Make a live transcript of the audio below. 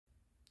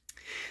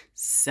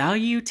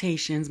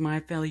Salutations,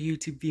 my fellow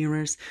YouTube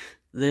viewers.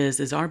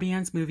 This is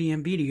RBN's Movie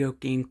and Video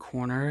Game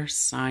Corner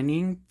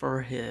signing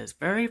for his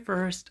very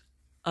first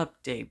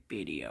update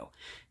video.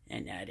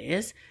 And that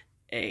is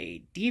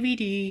a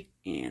DVD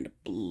and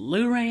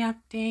Blu-ray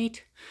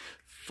update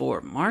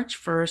for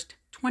March 1st,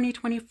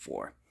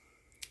 2024.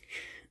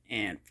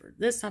 And for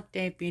this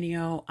update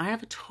video, I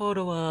have a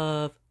total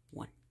of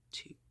 1,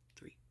 2,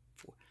 3,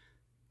 4,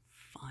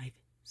 5,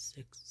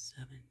 6,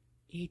 7,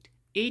 8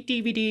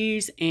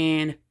 DVDs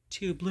and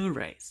 2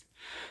 Blu-rays.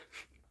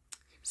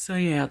 So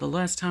yeah, the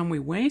less time we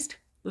waste,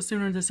 the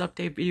sooner this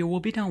update video will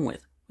be done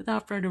with.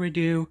 Without further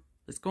ado,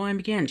 let's go and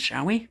begin,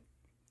 shall we?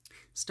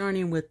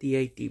 Starting with the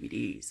 8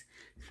 DVDs.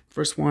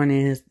 First one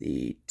is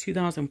the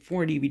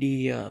 2004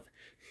 DVD of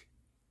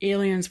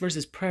Aliens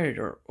vs.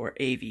 Predator, or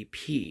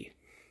AVP.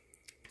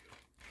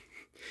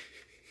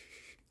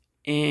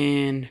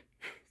 And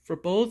for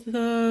both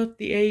of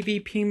the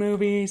AVP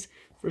movies,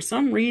 for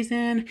some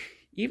reason,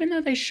 even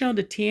though they show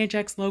the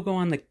THX logo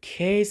on the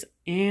case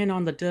and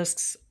on the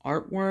disc's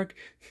artwork,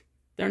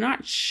 they're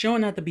not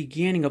shown at the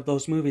beginning of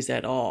those movies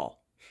at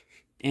all.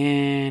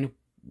 And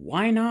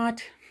why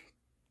not?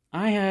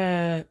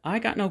 I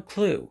got no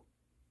clue.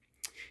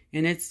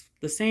 And it's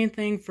the same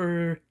thing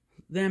for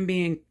them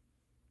being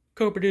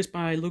co-produced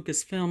by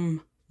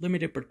Lucasfilm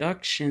Limited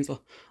Productions,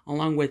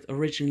 along with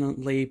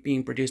originally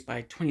being produced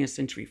by 20th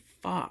Century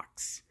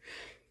Fox.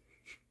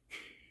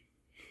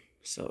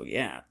 So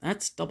yeah,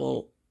 that's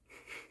double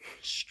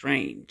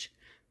strange.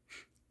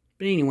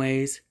 But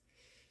anyways,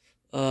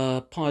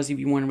 pause if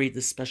you want to read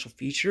the special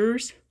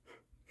features.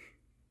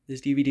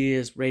 This DVD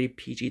is rated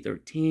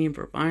PG-13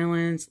 for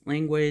violence,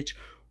 language,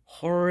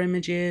 horror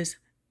images,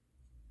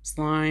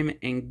 slime,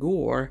 and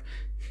gore.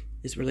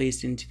 Is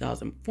released in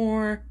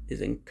 2004,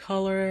 is in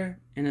color,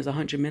 and is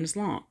 100 minutes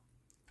long.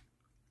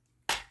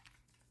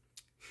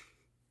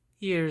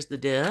 Here's the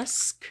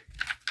disc.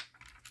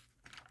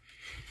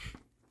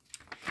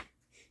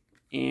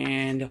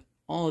 And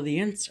all of the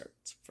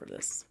inserts for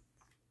this.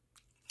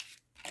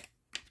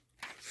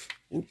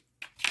 Oop.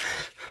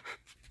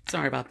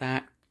 Sorry about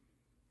that.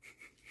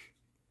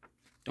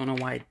 Don't know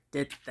why I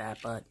did that,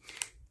 but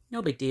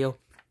no big deal.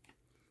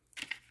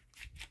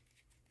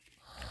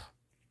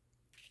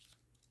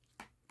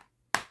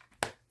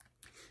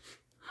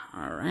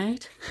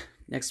 Alright,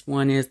 next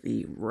one is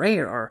the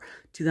rare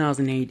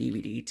 2008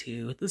 DVD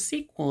to the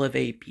sequel of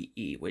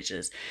APE, which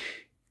is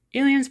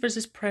Aliens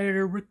vs.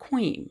 Predator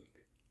Requiem.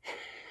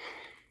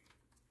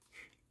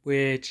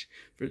 Which,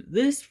 for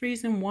this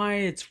reason why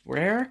it's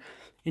rare,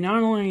 it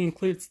not only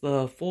includes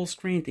the full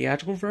screen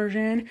theatrical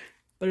version,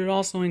 but it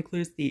also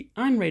includes the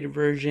unrated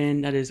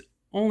version that is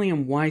only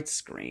in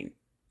widescreen.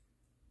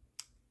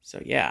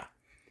 So yeah.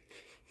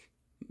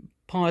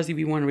 Pause if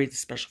you want to read the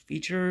special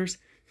features.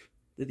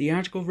 The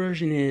theatrical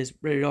version is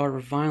rated R for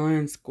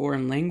violence, gore,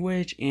 and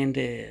language, and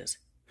is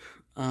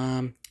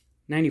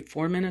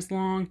 94 minutes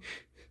long.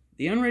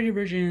 The unrated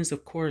version is,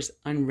 of course,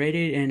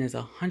 unrated and is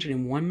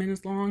 101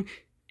 minutes long.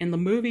 And the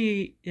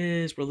movie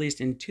is released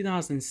in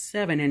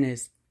 2007 and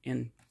is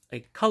in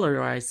a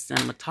colorized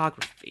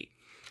cinematography.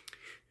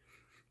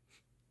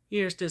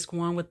 Here's disc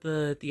 1 with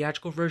the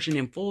theatrical version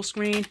in full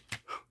screen,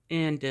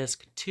 and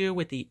disc 2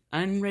 with the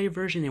unrated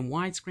version in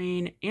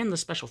widescreen and the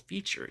special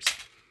features.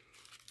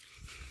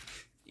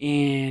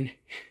 And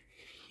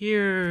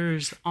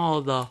here's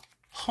all the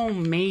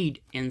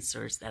homemade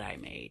inserts that I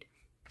made.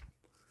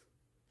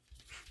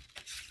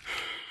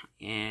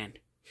 And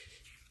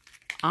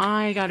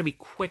I gotta be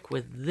quick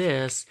with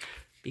this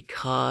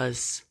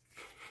because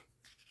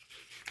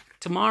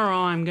tomorrow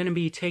I'm gonna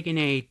be taking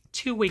a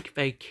 2-week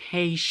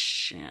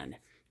vacation,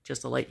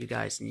 just to let you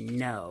guys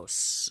know.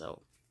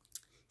 So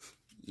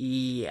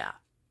yeah.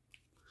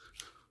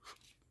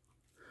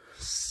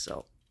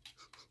 So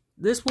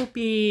this will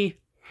be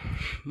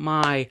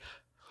my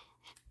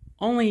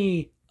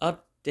only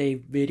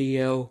update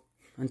video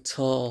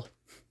until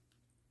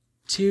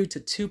 2 to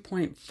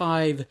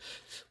 2.5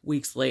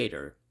 weeks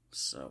later.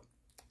 So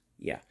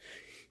yeah.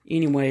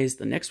 Anyways,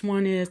 the next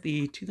one is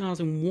the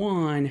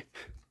 2001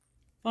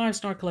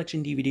 5-star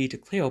collection DVD to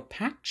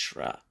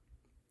Cleopatra.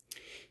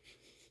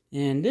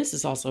 And this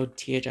is also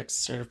THX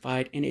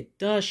certified, and it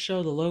does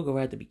show the logo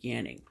at the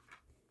beginning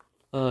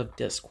of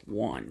disc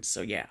 1.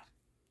 So yeah.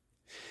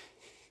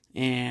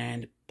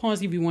 And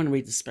pause if you want to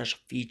read the special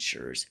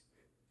features.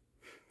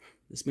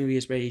 This movie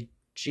is rated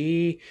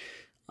G.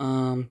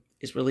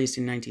 Is released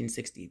in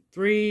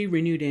 1963,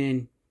 renewed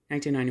in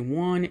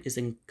 1991, is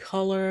in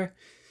color,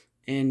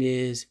 and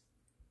is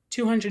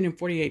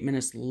 248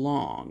 minutes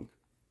long.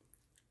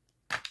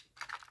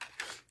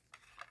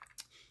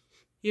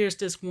 Here's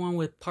disc 1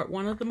 with part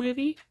 1 of the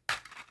movie.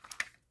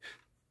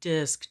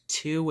 Disc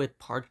 2 with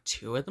part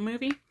 2 of the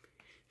movie.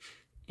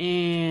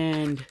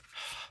 And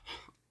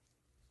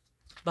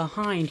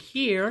behind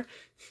here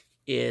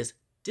is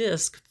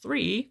disc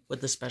 3 with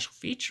the special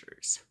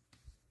features.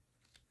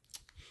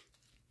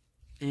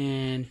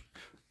 And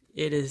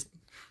it is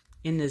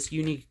in this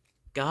unique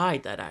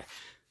guide that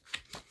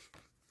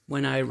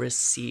when I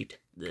received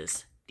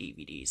this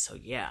DVD. So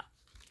yeah.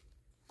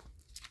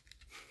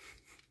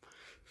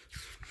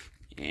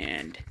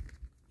 And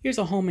here's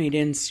a homemade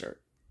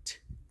insert.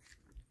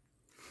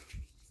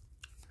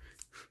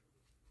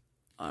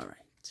 All right.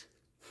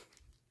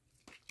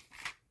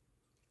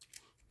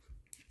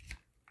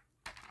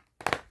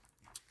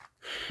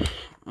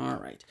 All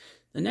right.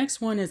 The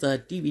next one is a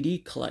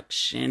DVD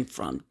collection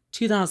from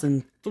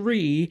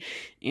 2003,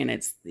 and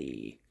it's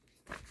the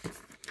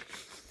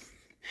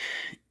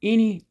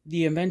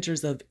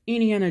Adventures of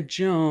Indiana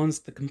Jones,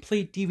 the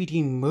complete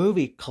DVD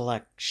movie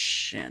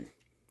collection.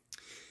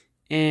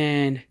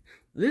 And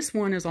this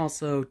one is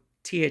also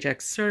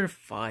THX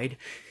certified,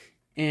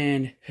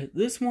 and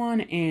this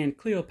one and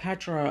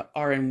Cleopatra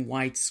are in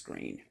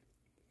widescreen.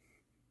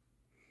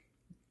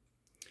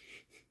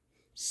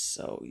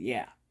 So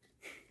yeah.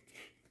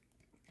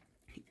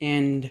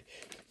 And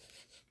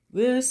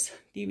this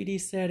DVD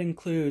set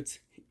includes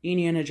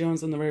Indiana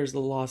Jones and the Raiders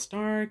of the Lost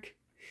Ark,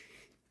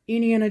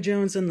 Indiana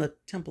Jones and the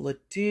Temple of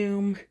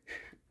Doom,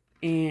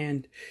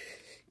 and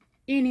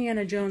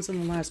Indiana Jones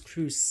and the Last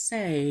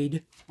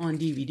Crusade on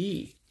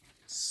DVD.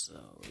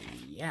 So,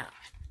 yeah.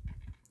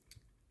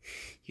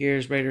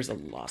 Here's Raiders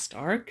of the Lost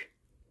Ark.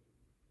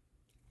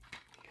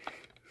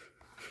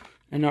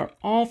 And are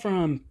all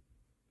from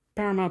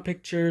Paramount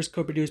Pictures,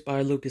 co-produced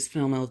by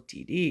Lucasfilm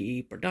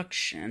Ltd.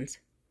 Productions.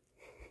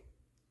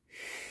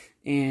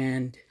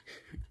 And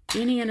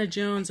Indiana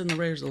Jones and the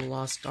Raiders of the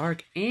Lost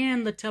Ark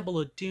and the Temple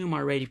of Doom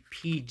are rated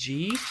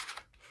PG.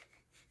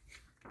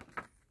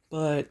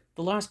 But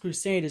The Last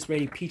Crusade is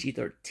rated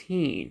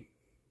PG-13.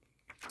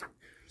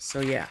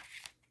 So yeah.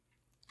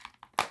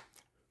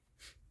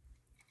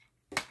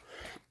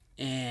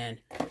 And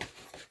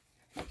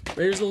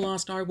Raiders of the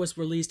Lost Ark was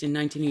released in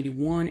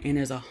 1981 and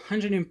is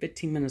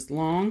 115 minutes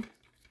long.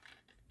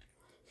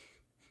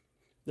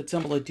 The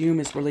Temple of Doom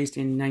is released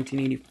in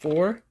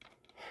 1984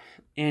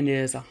 and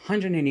is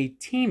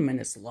 118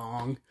 minutes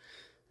long.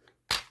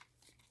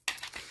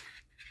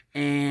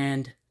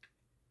 And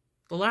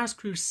The Last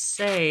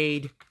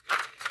Crusade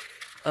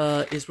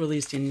is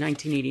released in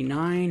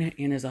 1989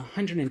 and is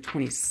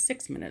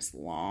 126 minutes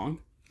long.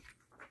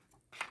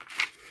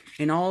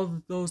 And all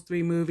of those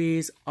three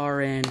movies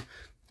are in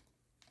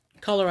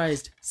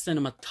colorized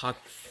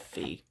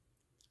cinematography.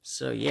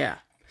 So yeah.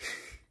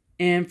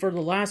 And for The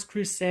Last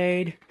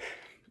Crusade,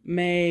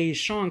 may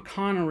Sean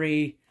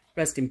Connery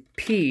rest in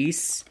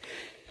peace,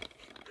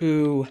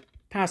 who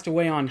passed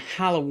away on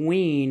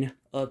Halloween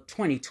of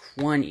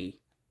 2020.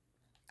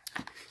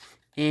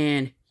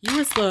 And he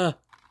was the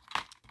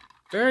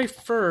very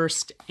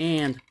first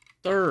and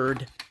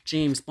third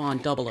James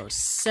Bond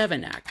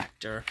 007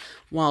 actor,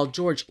 while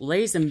George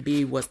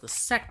Lazenby was the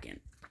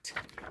second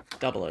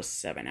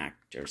 007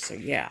 actor. So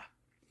yeah.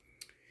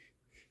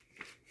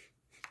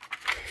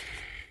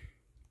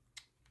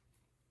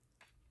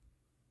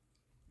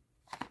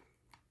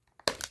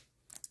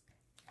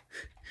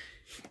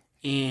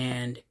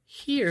 And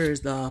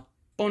here's the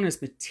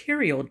bonus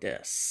material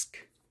disc.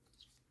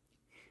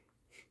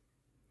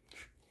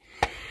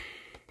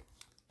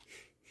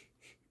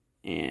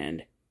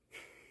 And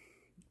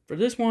for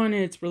this one,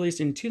 it's released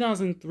in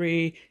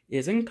 2003,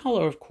 is in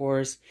color, of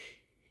course,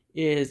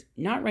 is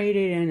not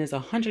rated, and is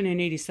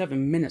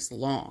 187 minutes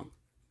long.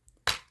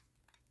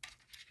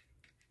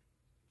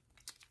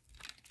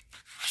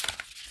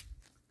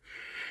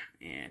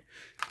 And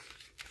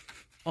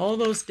all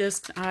those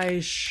discs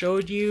I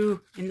showed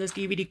you in this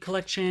DVD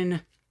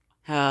collection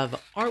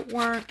have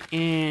artwork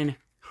and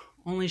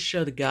only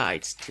show the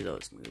guides to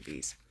those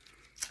movies.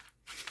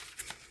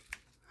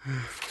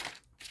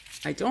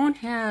 I don't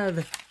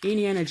have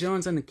Indiana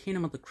Jones and the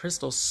Kingdom of the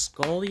Crystal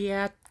Skull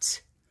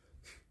yet,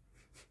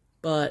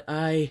 but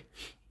I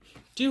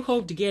do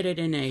hope to get it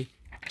in a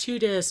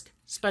 2-disc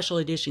special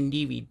edition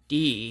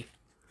DVD.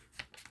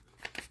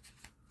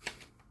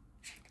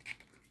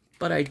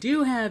 But I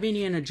do have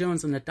Indiana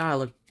Jones and the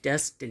Dial of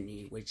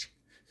Destiny, which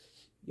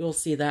you'll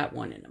see that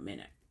one in a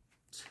minute.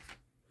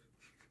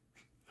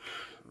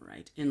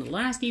 Alright, and the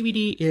last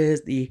DVD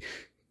is the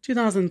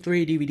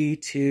 2003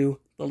 DVD to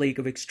The League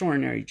of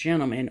Extraordinary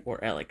Gentlemen, or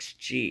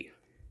LXG.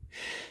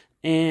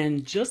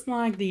 And just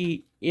like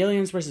the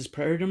Aliens vs.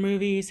 Predator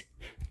movies,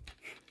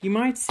 you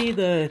might see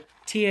the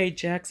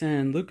THX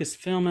and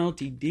Lucasfilm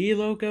Ltd.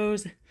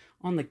 logos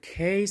on the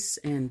case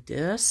and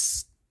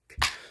disc,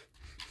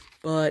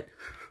 but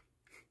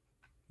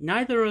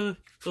neither of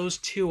those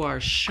two are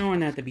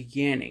shown at the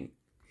beginning.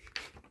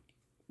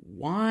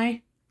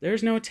 Why?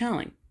 There's no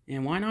telling.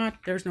 And why not?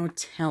 There's no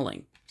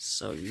telling.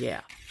 So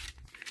yeah.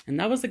 And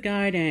that was the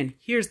guide, and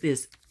here's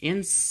this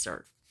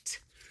insert.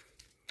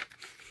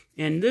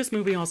 And this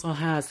movie also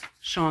has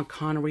Sean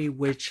Connery,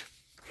 which,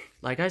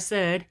 like I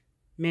said,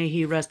 may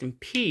he rest in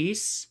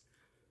peace.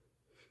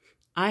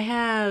 I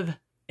have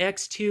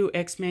X2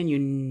 X-Men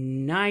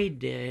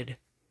United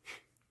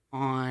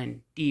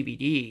on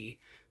DVD,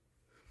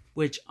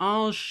 which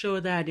I'll show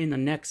that in the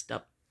next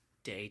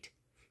update.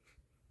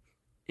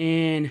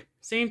 And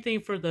same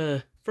thing for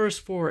the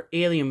first 4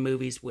 Alien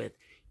movies with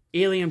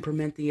Alien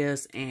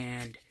Prometheus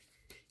and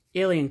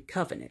Alien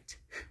Covenant.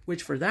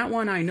 Which for that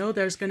one, I know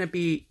there's going to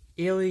be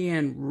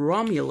Alien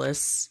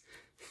Romulus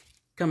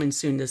coming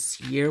soon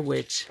this year,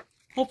 which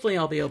hopefully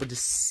I'll be able to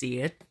see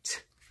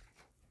it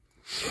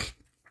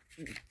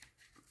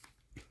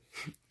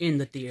in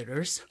the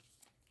theaters.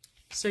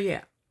 So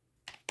yeah.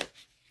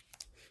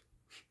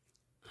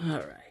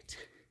 Alright.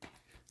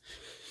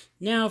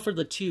 Now for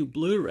the two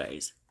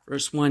Blu-rays.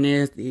 First one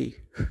is the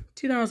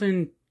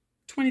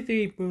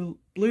 2023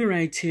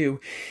 Blu-ray 2,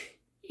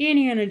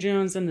 Indiana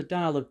Jones and the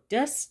Dial of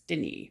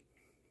Destiny.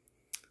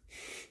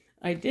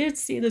 I did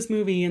see this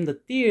movie in the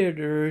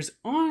theaters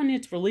on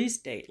its release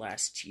date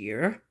last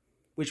year,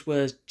 which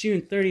was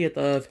June 30th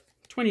of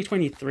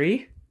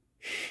 2023,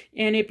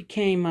 and it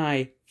became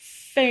my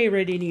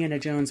favorite Indiana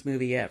Jones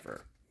movie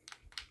ever.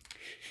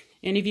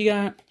 And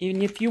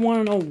if you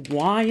want to know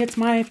why it's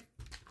my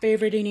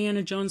favorite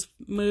Indiana Jones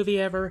movie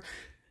ever,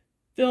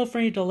 feel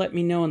free to let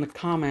me know in the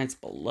comments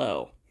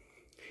below.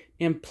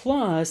 And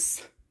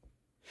plus,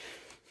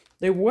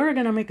 they were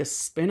going to make a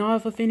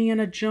spin-off of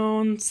Indiana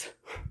Jones,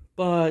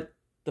 but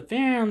the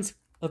fans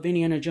of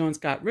Indiana Jones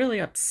got really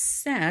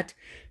upset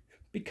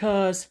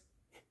because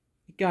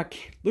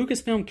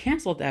Lucasfilm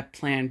canceled that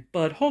plan.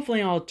 But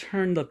hopefully I'll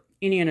turn the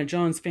Indiana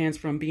Jones fans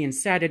from being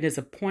sad and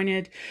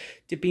disappointed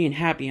to being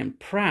happy and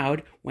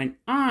proud when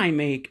I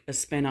make a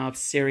spin-off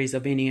series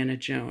of Indiana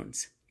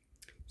Jones.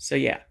 So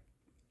yeah.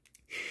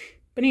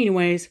 But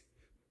anyways,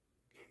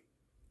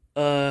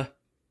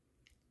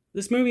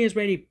 this movie is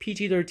rated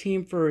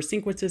PG-13 for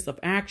sequences of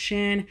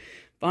action,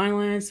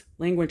 violence,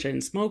 language,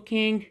 and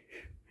smoking.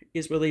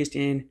 Is released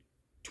in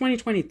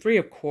 2023,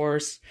 of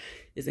course.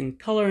 Is in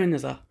color and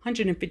is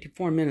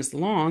 154 minutes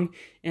long.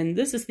 And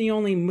this is the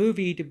only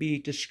movie to be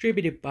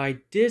distributed by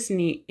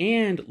Disney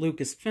and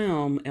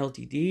Lucasfilm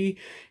Ltd.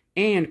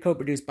 And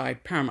co-produced by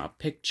Paramount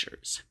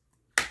Pictures.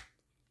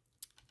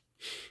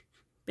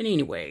 But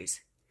anyways,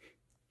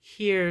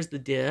 here's the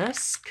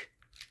disc.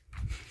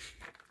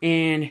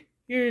 And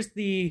here's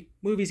the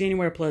Movies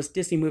Anywhere Plus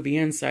Disney Movie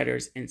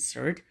Insiders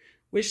insert,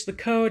 which the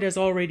code has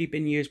already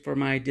been used for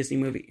my Disney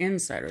Movie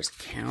Insiders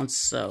account,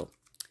 so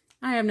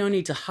I have no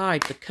need to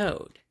hide the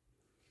code.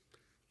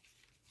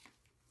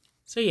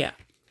 So yeah.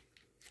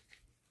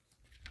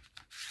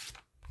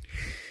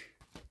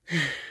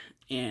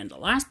 And the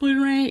last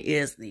Blu-ray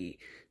is the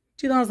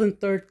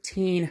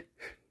 2013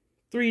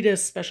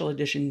 3-disc special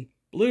edition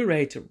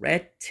Blu-ray to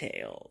Red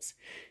Tails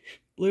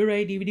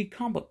Blu-ray DVD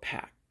combo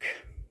pack.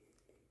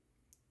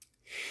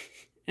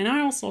 And I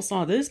also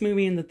saw this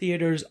movie in the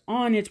theaters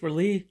on its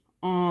release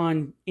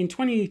in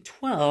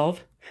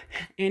 2012,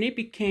 and it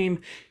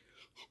became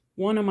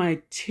one of my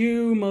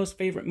two most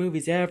favorite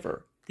movies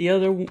ever. The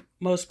other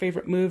most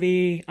favorite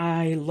movie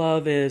I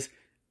love is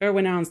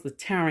Irwin Allen's The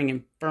Towering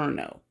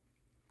Inferno,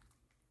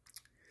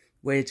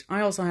 which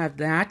I also have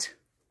that,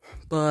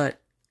 but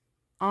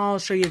I'll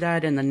show you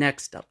that in the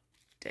next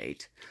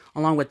update,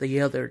 along with the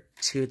other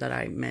two that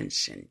I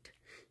mentioned.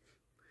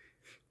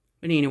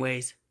 But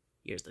anyways,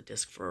 here's the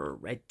disc for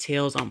Red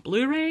Tails on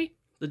Blu-ray,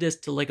 the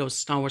disc to Lego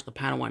Star Wars The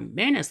Padawan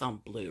Menace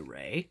on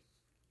Blu-ray,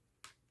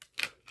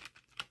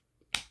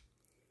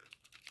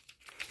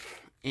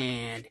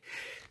 and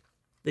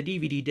the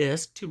DVD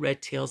disc to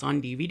Red Tails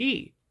on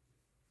DVD.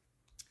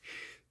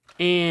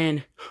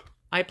 And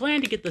I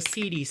plan to get the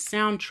CD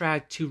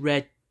soundtrack to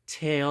Red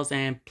Tails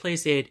and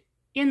place it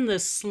in the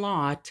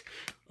slot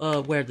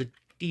where the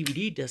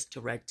DVD disc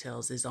to Red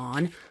Tails is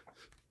on,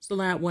 so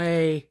that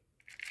way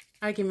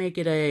I can make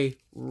it a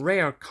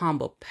rare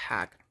combo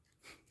pack.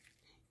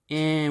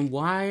 And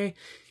why,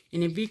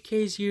 and in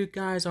case you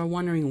guys are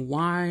wondering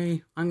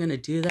why I'm going to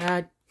do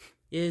that,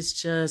 is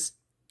just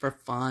for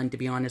fun, to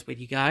be honest with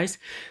you guys.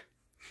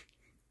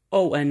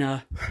 Oh,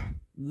 and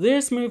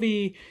this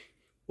movie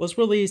was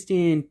released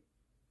in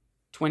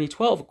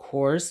 2012, of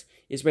course,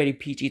 is rated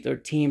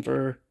PG-13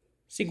 for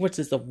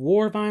sequences of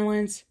war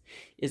violence,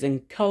 is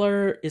in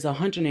color, is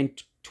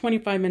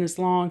 125 minutes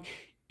long,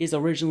 is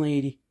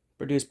originally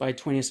produced by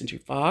 20th Century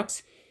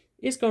Fox,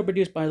 is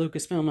co-produced by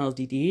Lucasfilm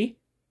Ltd.,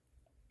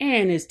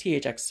 and is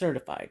THX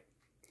certified.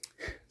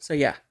 So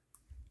yeah.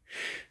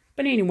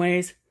 But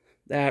anyways,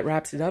 that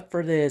wraps it up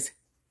for this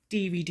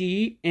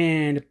DVD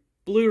and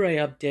Blu-ray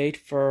update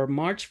for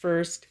March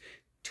 1st,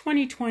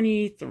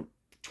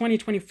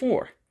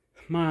 2024.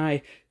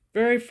 My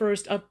very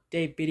first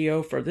update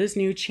video for this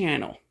new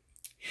channel.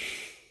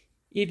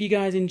 If you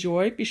guys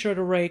enjoyed, be sure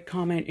to rate,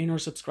 comment, and or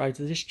subscribe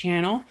to this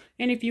channel.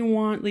 And if you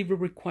want, leave a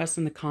request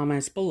in the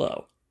comments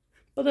below.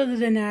 But other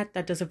than that,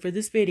 that does it for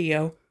this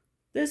video.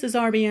 This is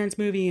RBN's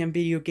Movie and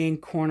Video Game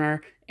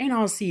Corner, and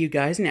I'll see you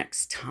guys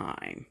next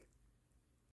time.